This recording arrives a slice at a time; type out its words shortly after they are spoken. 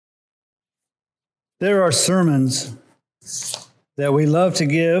There are sermons that we love to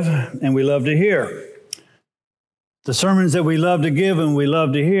give and we love to hear. The sermons that we love to give and we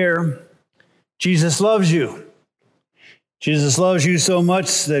love to hear, Jesus loves you. Jesus loves you so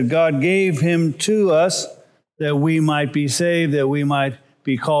much that God gave him to us that we might be saved, that we might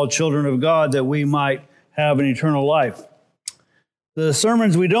be called children of God, that we might have an eternal life. The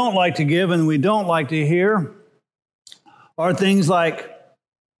sermons we don't like to give and we don't like to hear are things like,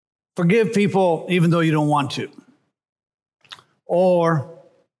 forgive people even though you don't want to. Or,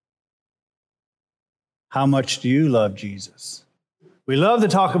 how much do you love Jesus? We love to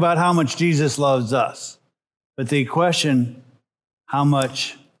talk about how much Jesus loves us. But the question, how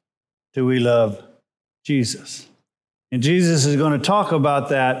much do we love Jesus? And Jesus is going to talk about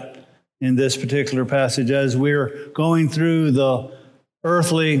that in this particular passage as we're going through the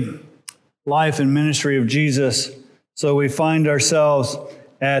earthly life and ministry of Jesus. So we find ourselves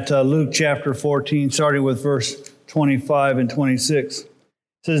at Luke chapter 14, starting with verse 25 and 26. It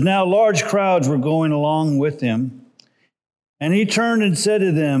says, "Now large crowds were going along with him, and he turned and said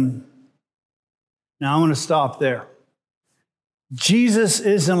to them," now I'm going to stop there. Jesus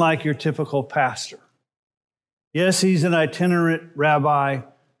isn't like your typical pastor. Yes, he's an itinerant rabbi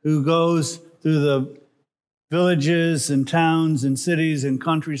who goes through the villages and towns and cities and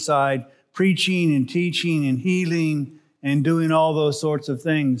countryside, preaching and teaching and healing and doing all those sorts of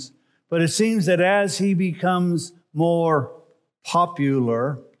things. But it seems that as he becomes more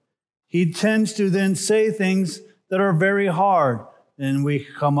popular, he tends to then say things that are very hard. And we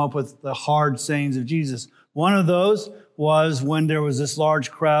come up with the hard sayings of Jesus. One of those was when there was this large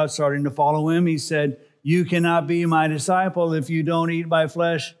crowd starting to follow him. He said, "You cannot be my disciple if you don't eat my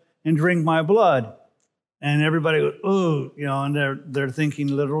flesh and drink my blood." And everybody goes, "Ooh," and they're thinking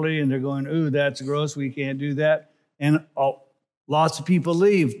literally, and they're going, "Ooh, that's gross. We can't do that." And lots of people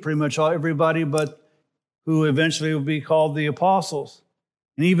leave, pretty much everybody but who eventually will be called the apostles.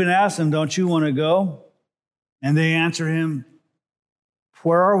 And even ask them, "Don't you want to go?" And they answer him,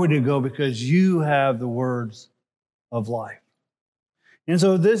 "Where are we to go? Because you have the words of life." And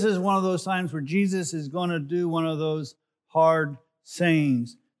so this is one of those times where Jesus is going to do one of those hard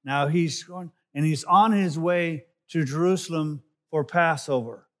sayings. Now he's on his way to Jerusalem for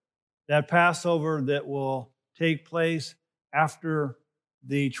Passover. That Passover that will take place after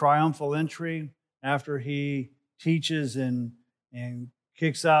the triumphal entry, after he teaches and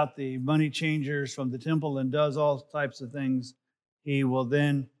kicks out the money changers from the temple and does all types of things. He will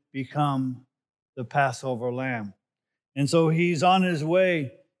then become the Passover lamb. And so he's on his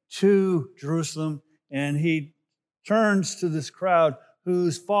way to Jerusalem, and he turns to this crowd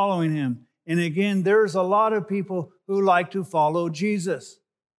who's following him. And again, there's a lot of people who like to follow Jesus.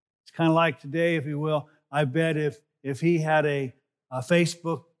 It's kind of like today, if you will. I bet if he had a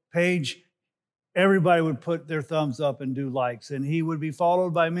Facebook page, everybody would put their thumbs up and do likes, and he would be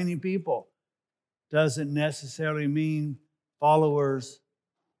followed by many people. Doesn't necessarily mean followers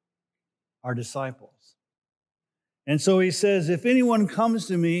are disciples. And so he says, "If anyone comes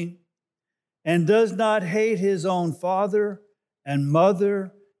to me and does not hate his own father and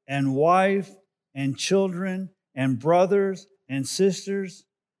mother and wife and children and brothers and sisters,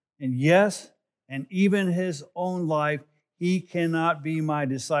 and yes, and even his own life, he cannot be my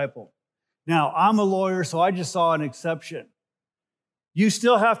disciple." Now, I'm a lawyer, so I just saw an exception. You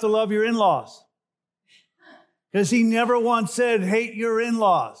still have to love your in-laws. Because he never once said, hate your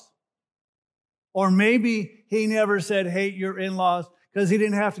in-laws. Or maybe he never said, hate your in-laws, because he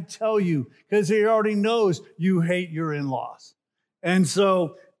didn't have to tell you, because he already knows you hate your in-laws. And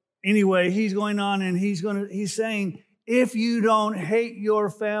so, anyway, he's going on and he's saying, if you don't hate your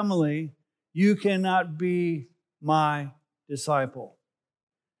family, you cannot be my disciple.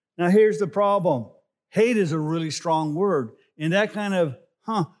 Now, here's the problem. Hate is a really strong word. And that kind of,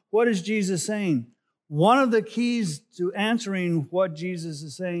 what is Jesus saying? One of the keys to answering what Jesus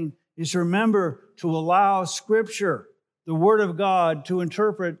is saying is to remember to allow Scripture, the Word of God, to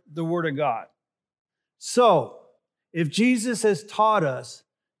interpret the Word of God. So, if Jesus has taught us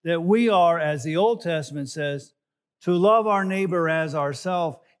that we are, as the Old Testament says, to love our neighbor as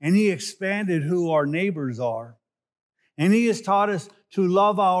ourselves, and he expanded who our neighbors are, and he has taught us to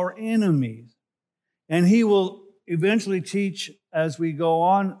love our enemies, and he will eventually teach as we go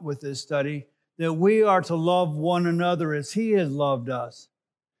on with this study that we are to love one another as he has loved us.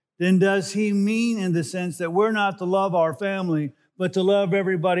 Then does he mean in the sense that we're not to love our family, but to love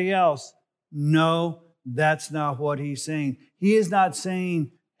everybody else? No, that's not what he's saying. He is not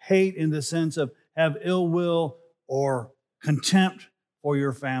saying hate in the sense of have ill will or contempt for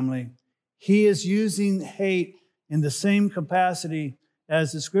your family. He is using hate in the same capacity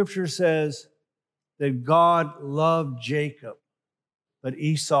as the Scripture says that God loved Jacob, but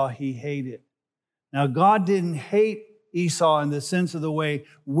Esau he hated. Now, God didn't hate Esau in the sense of the way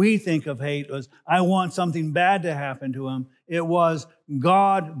we think of hate was, I want something bad to happen to him. It was,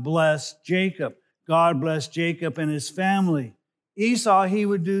 God blessed Jacob. God blessed Jacob and his family. Esau, he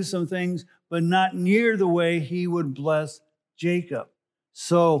would do some things, but not near the way he would bless Jacob.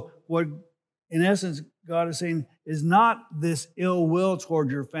 So what, in essence, God is saying is not this ill will toward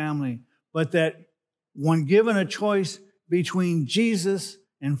your family, but that when given a choice between Jesus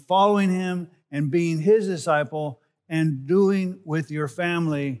and following him and being his disciple and doing with your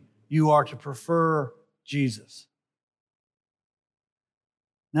family, you are to prefer Jesus.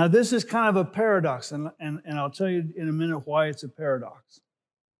 Now, this is kind of a paradox, and I'll tell you in a minute why it's a paradox.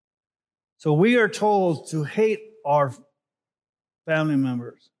 So we are told to hate our family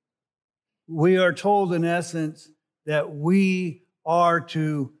members. We are told, in essence, that we are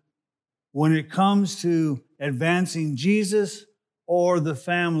to, when it comes to advancing Jesus or the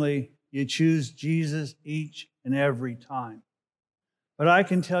family, you choose Jesus each and every time. But I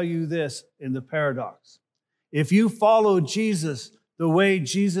can tell you this in the paradox. If you follow Jesus the way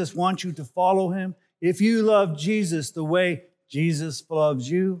Jesus wants you to follow him, if you love Jesus the way Jesus loves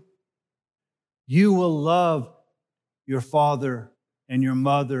you, you will love your father and your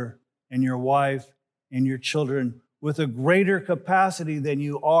mother and your wife and your children with a greater capacity than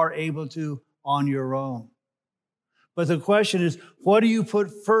you are able to on your own. But the question is, what do you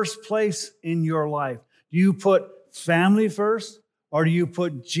put first place in your life? Do you put family first or do you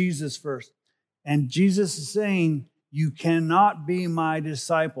put Jesus first? And Jesus is saying, you cannot be my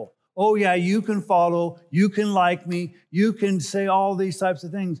disciple. Oh yeah, you can follow, you can like me, you can say all these types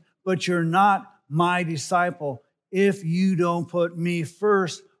of things, but you're not my disciple if you don't put me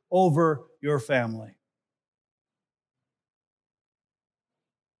first over your family.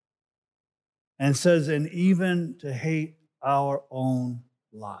 And says, and even to hate our own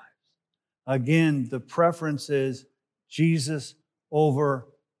lives. Again, the preference is Jesus over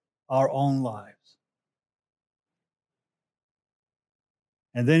our own lives.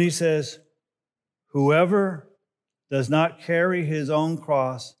 And then he says, whoever does not carry his own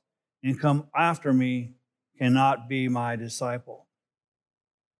cross and come after me cannot be my disciple.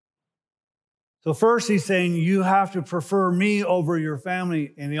 So first he's saying you have to prefer me over your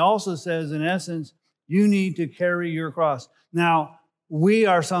family. And he also says, in essence, you need to carry your cross. Now, we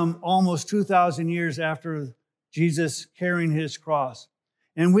are some almost 2,000 years after Jesus carrying his cross.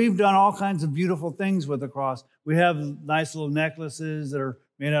 And we've done all kinds of beautiful things with the cross. We have nice little necklaces that are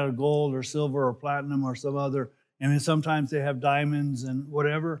made out of gold or silver or platinum or some other. And then sometimes they have diamonds and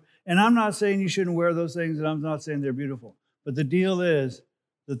whatever. And I'm not saying you shouldn't wear those things, and I'm not saying they're beautiful. But the deal is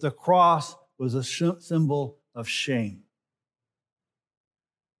that the cross was a symbol of shame.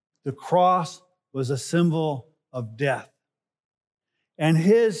 The cross was a symbol of death. And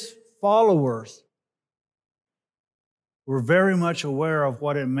his followers were very much aware of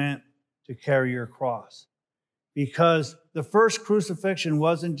what it meant to carry your cross. Because the first crucifixion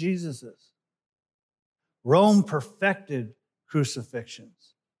wasn't Jesus's. Rome perfected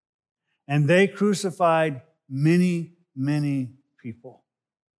crucifixions. And they crucified many, many people.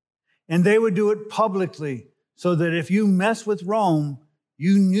 And they would do it publicly so that if you mess with Rome,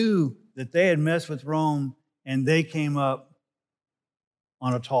 you knew that they had messed with Rome and they came up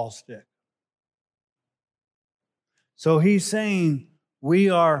on a tall stick. So he's saying we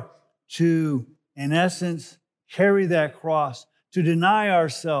are to, in essence, carry that cross, to deny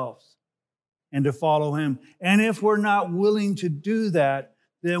ourselves and to follow him. And if we're not willing to do that,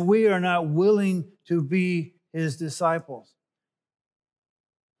 then we are not willing to be his disciples.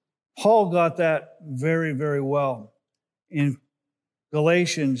 Paul got that very, very well in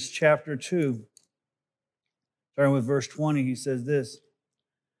Galatians chapter 2. Starting with verse 20, he says this,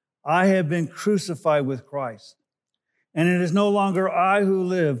 I have been crucified with Christ, and it is no longer I who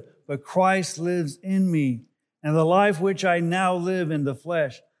live, but Christ lives in me. And the life which I now live in the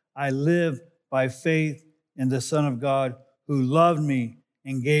flesh, I live by faith in the Son of God who loved me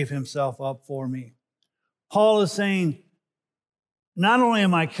and gave himself up for me. Paul is saying, not only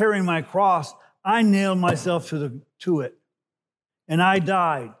am I carrying my cross, I nailed myself to it. And I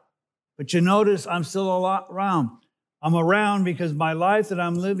died. But you notice I'm still around. I'm around because my life that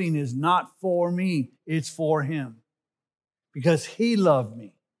I'm living is not for me. It's for him. Because he loved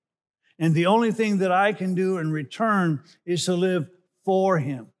me. And the only thing that I can do in return is to live for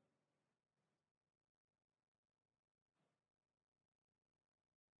him.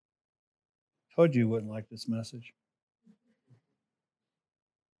 Told you wouldn't like this message.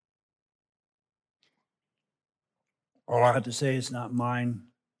 All I have to say is not mine,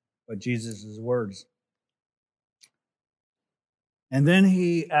 but Jesus' words. And then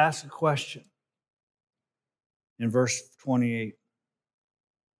he asks a question in verse 28.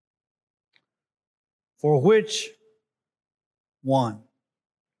 For which one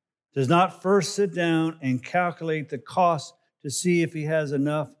does not first sit down and calculate the cost to see if he has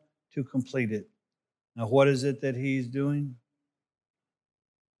enough to complete it? Now, what is it that he's doing?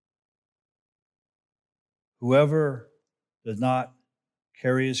 Whoever does not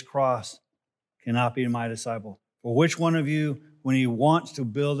carry his cross cannot be my disciple. For which one of you, when he wants to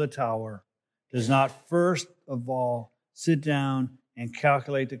build a tower, does not first of all sit down and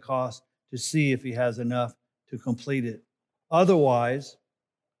calculate the cost to see if he has enough to complete it? Otherwise,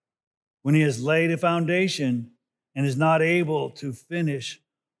 when he has laid a foundation and is not able to finish,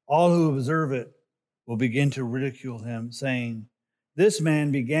 all who observe it will begin to ridicule him, saying, this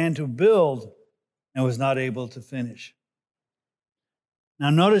man began to build and was not able to finish. Now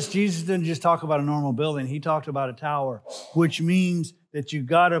notice Jesus didn't just talk about a normal building. He talked about a tower, which means that you've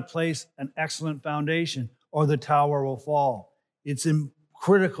got to place an excellent foundation or the tower will fall. It's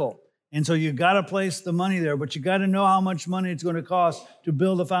critical. And so you've got to place the money there, but you got to know how much money it's going to cost to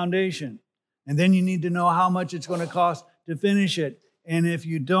build a foundation. And then you need to know how much it's going to cost to finish it. And if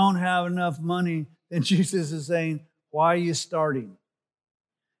you don't have enough money, then Jesus is saying, why are you starting?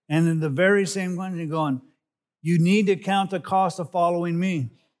 And in the very same question, going, you need to count the cost of following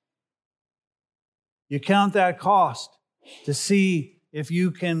me. You count that cost to see if you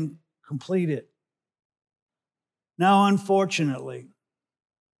can complete it. Now, unfortunately,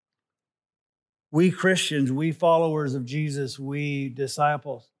 we Christians, we followers of Jesus, we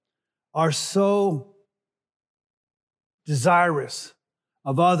disciples, are so desirous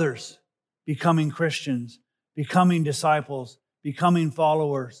of others becoming Christians, becoming disciples, becoming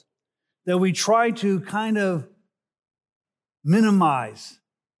followers, that we try to kind of minimize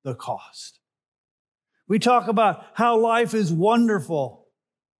the cost. We talk about how life is wonderful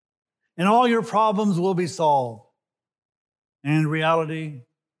and all your problems will be solved. And in reality,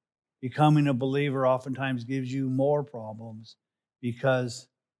 becoming a believer oftentimes gives you more problems because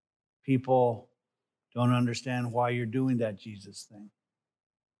people don't understand why you're doing that Jesus thing.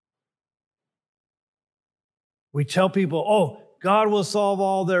 We tell people, oh, God will solve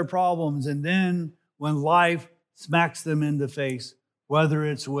all their problems. And then when life smacks them in the face, whether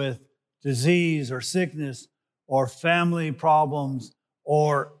it's with disease or sickness or family problems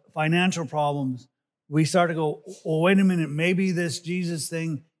or financial problems, we start to go, oh, wait a minute, maybe this Jesus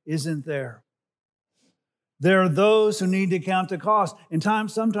thing isn't there. There are those who need to count the cost. And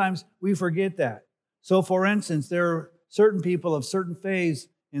sometimes we forget that. So for instance, there are certain people of certain faiths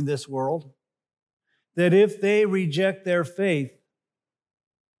in this world that if they reject their faith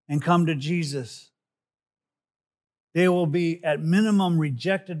and come to Jesus, they will be at minimum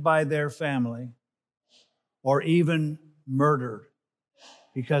rejected by their family or even murdered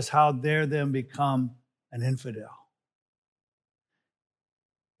because how dare them become an infidel.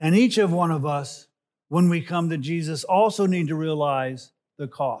 And each of one of us, when we come to Jesus, also need to realize the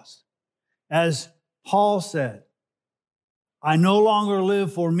cost. As Paul said, I no longer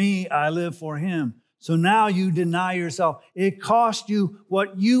live for me, I live for him. So now you deny yourself. It costs you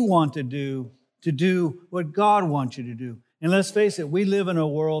what you want to do what God wants you to do. And let's face it, we live in a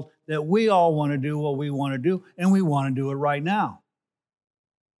world that we all want to do what we want to do, and we want to do it right now.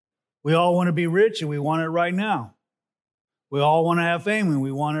 We all want to be rich, and we want it right now. We all want to have fame, and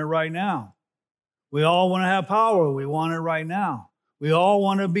we want it right now. We all want to have power, we want it right now. We all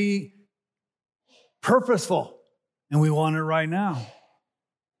want to be purposeful, and we want it right now.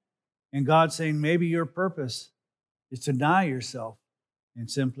 And God's saying, maybe your purpose is to deny yourself and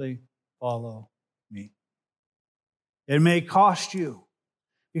simply follow me. It may cost you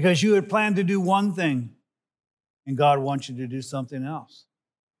because you had planned to do one thing and God wants you to do something else.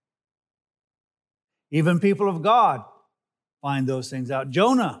 Even people of God find those things out.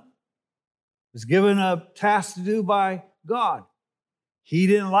 Jonah was given a task to do by God. He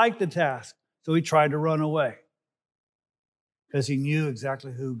didn't like the task, so he tried to run away because he knew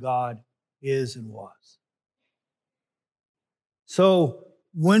exactly who God is and was. So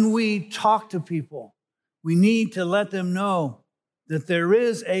when we talk to people, we need to let them know that there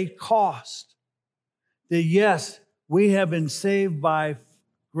is a cost. That yes, we have been saved by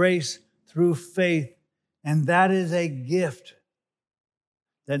grace through faith, and that is a gift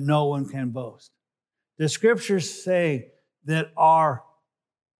that no one can boast. The scriptures say that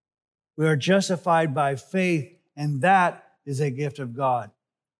we are justified by faith, and that is a gift of God.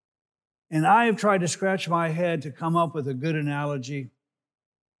 And I have tried to scratch my head to come up with a good analogy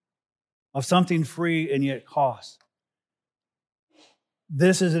of something free and yet cost.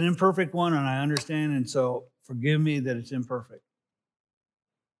 This is an imperfect one, and I understand, and so forgive me that it's imperfect.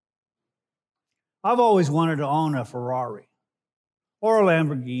 I've always wanted to own a Ferrari or a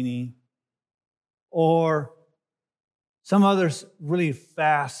Lamborghini or some other really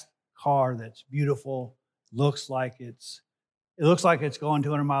fast car that's beautiful, it looks like it's going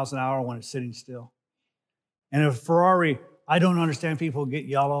 200 miles an hour when it's sitting still. And a Ferrari, I don't understand people get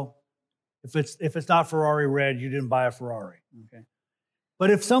yellow. If it's not Ferrari red, you didn't buy a Ferrari. Okay. But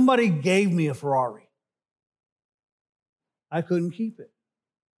if somebody gave me a Ferrari, I couldn't keep it.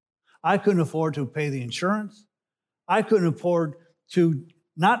 I couldn't afford to pay the insurance. I couldn't afford to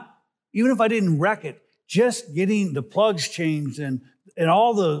even if I didn't wreck it, just getting the plugs changed and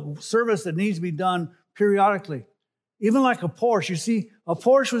all the service that needs to be done periodically. Even like a Porsche. You see, a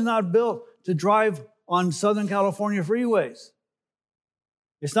Porsche was not built to drive on Southern California freeways.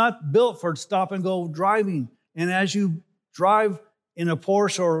 It's not built for stop and go driving. And as you drive in a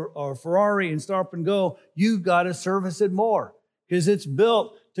Porsche or Ferrari and stop and go, you've got to service it more because it's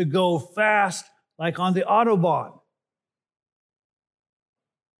built to go fast like on the Autobahn.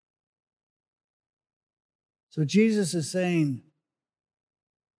 So Jesus is saying,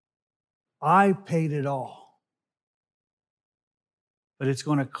 I paid it all, but it's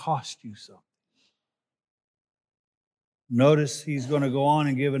going to cost you something. Notice he's going to go on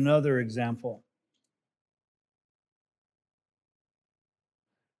and give another example,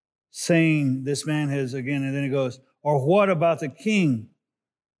 saying this man has, again, and then he goes, or what about the king?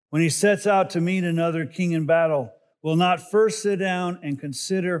 When he sets out to meet another king in battle, will not first sit down and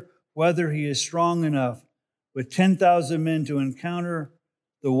consider whether he is strong enough with 10,000 men to encounter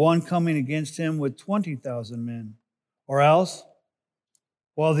the one coming against him with 20,000 men? Or else,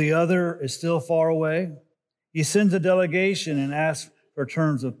 while the other is still far away, he sends a delegation and asks for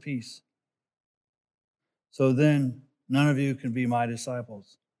terms of peace. So then none of you can be my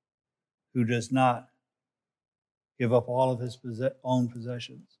disciples who does not give up all of his own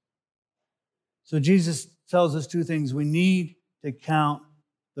possessions. So Jesus tells us two things. We need to count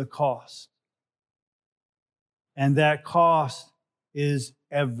the cost. And that cost is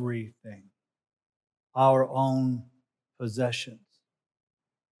everything, our own possessions.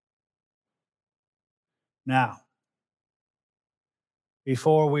 Now,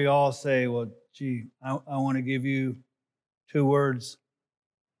 before we all say, well, gee, I want to give you 2 words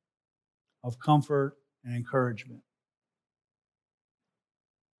of comfort and encouragement.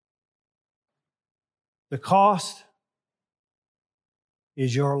 The cost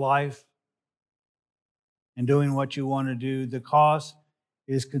is your life and doing what you want to do. The cost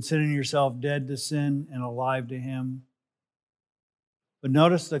is considering yourself dead to sin and alive to Him. But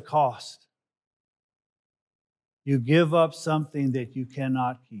notice the cost. You give up something that you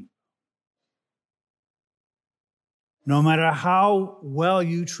cannot keep. No matter how well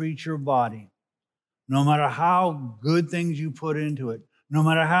you treat your body, no matter how good things you put into it, no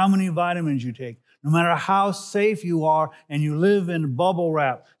matter how many vitamins you take, no matter how safe you are and you live in bubble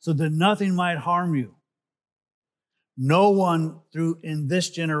wrap so that nothing might harm you, no one in this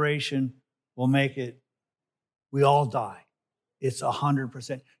generation will make it. We all die. It's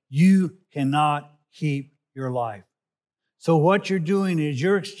 100%. You cannot keep your life. So what you're doing is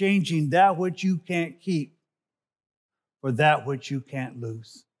you're exchanging that which you can't keep for that which you can't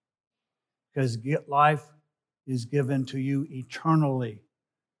lose. Because life is given to you eternally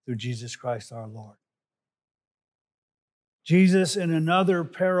through Jesus Christ our Lord. Jesus, in another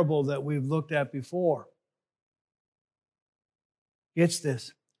parable that we've looked at before, gets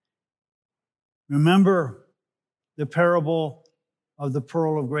this. Remember the parable of the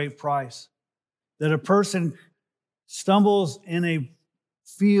pearl of great price, that a person stumbles in a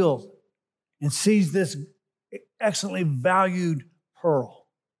field and sees this excellently valued pearl.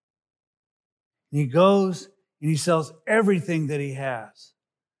 And he goes and he sells everything that he has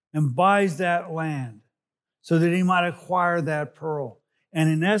and buys that land so that he might acquire that pearl. And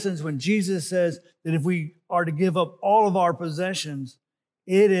in essence, when Jesus says that if we are to give up all of our possessions,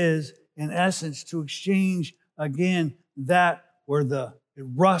 it is, in essence, to exchange again that where it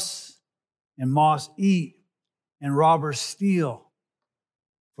rusts and moths eat and robbers steal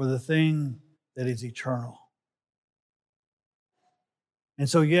for the thing that is eternal. And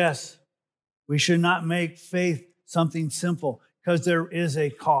so, yes, we should not make faith something simple because there is a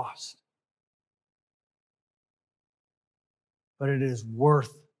cost. But it is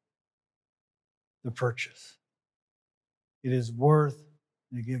worth the purchase. It is worth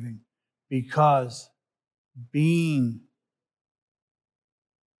the giving because being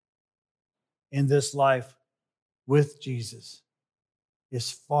in this life with Jesus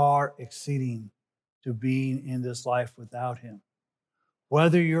is far exceeding to being in this life without Him.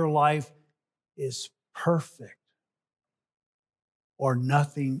 Whether your life is perfect or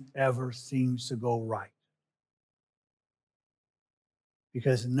nothing ever seems to go right.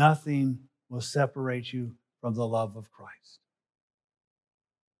 Because nothing will separate you from the love of Christ.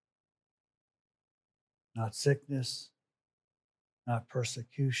 Not sickness, not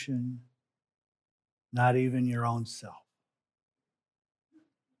persecution, not even your own self.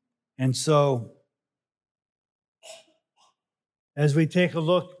 And so, as we take a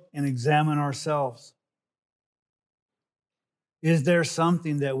look and examine ourselves, is there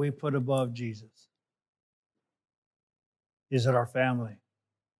something that we put above Jesus? Is it our family?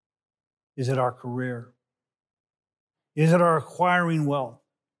 Is it our career? Is it our acquiring wealth?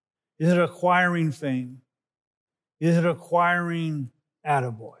 Is it acquiring fame? Is it acquiring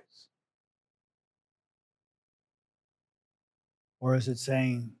attaboys? Or is it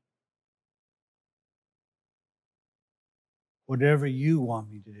saying, whatever you want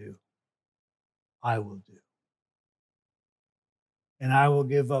me to do, I will do. And I will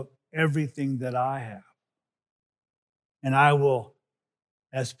give up everything that I have. And I will,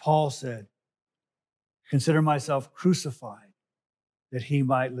 as Paul said, consider myself crucified that he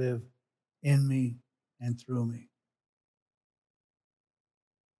might live in me and through me.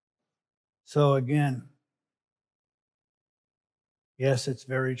 So again, yes, it's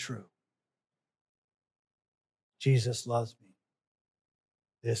very true. Jesus loves me.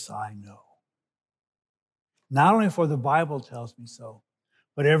 This I know. Not only for the Bible tells me so,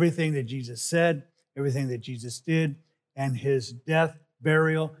 but everything that Jesus said, everything that Jesus did, and his death,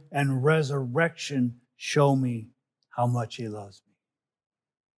 burial, and resurrection show me how much he loves me.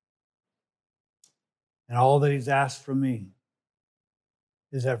 And all that he's asked from me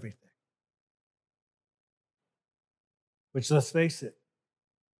is everything. Which, let's face it,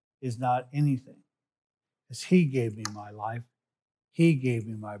 is not anything. Because he gave me my life. He gave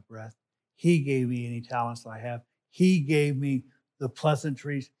me my breath. He gave me any talents I have. He gave me the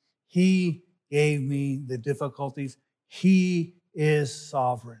pleasantries. He gave me the difficulties. He is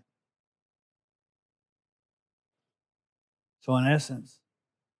sovereign. So in essence,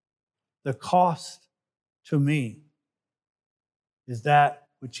 the cost to me is that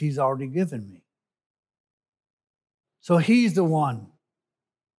which he's already given me. So he's the one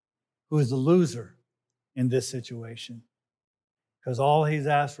who is the loser in this situation, because all he's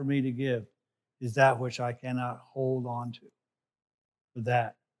asked for me to give is that which I cannot hold on to, for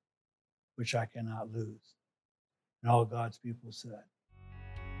that which I cannot lose. And all God's people said,